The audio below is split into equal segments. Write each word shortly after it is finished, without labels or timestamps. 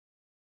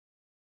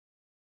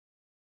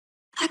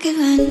I could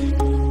run,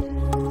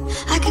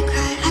 I could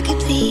cry, I could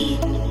plead.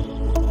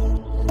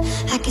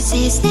 I could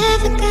say it's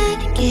never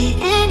gonna get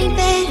any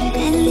better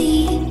than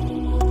leave.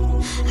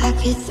 I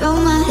could throw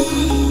my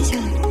hands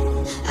up,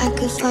 I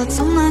could fall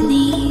to my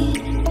knees.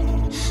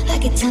 I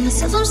could tell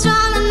myself I'm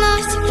strong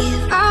enough to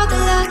give all the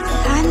love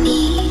that I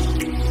need.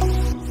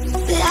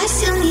 But I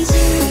still need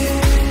you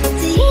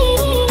to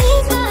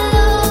ease my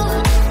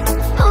load.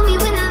 Hold me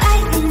when the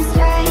lightning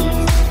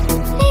strikes.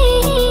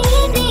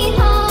 Lead me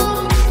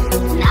home,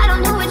 and I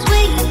don't know which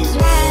way is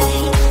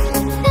right.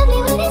 Tell me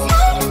when it's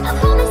hard, I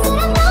promise that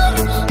I'm not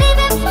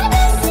leaving from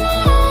the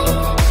side.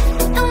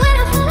 And when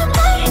I fall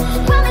apart,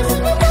 promise in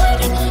the dark,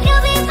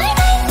 you'll be my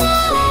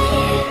nightlight.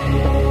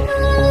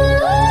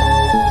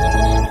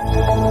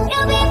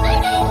 You'll be my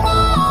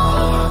nightlight.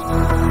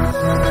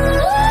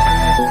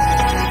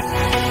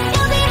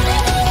 You'll be my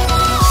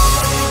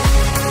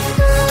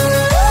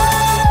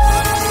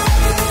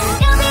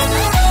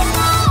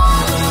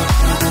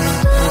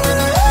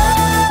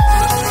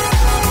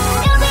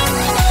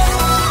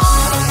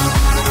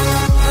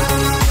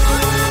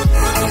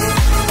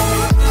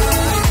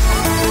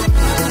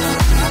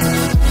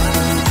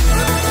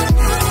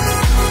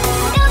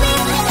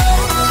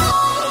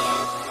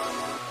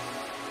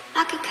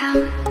I could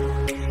count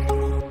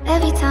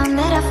every time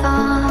that I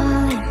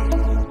fall in.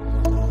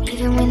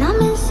 Even when I'm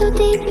in so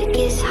deep, it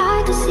gets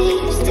hard to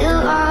see you're still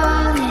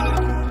all in.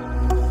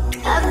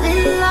 I've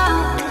been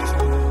lost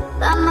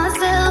by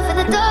myself in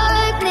the dark.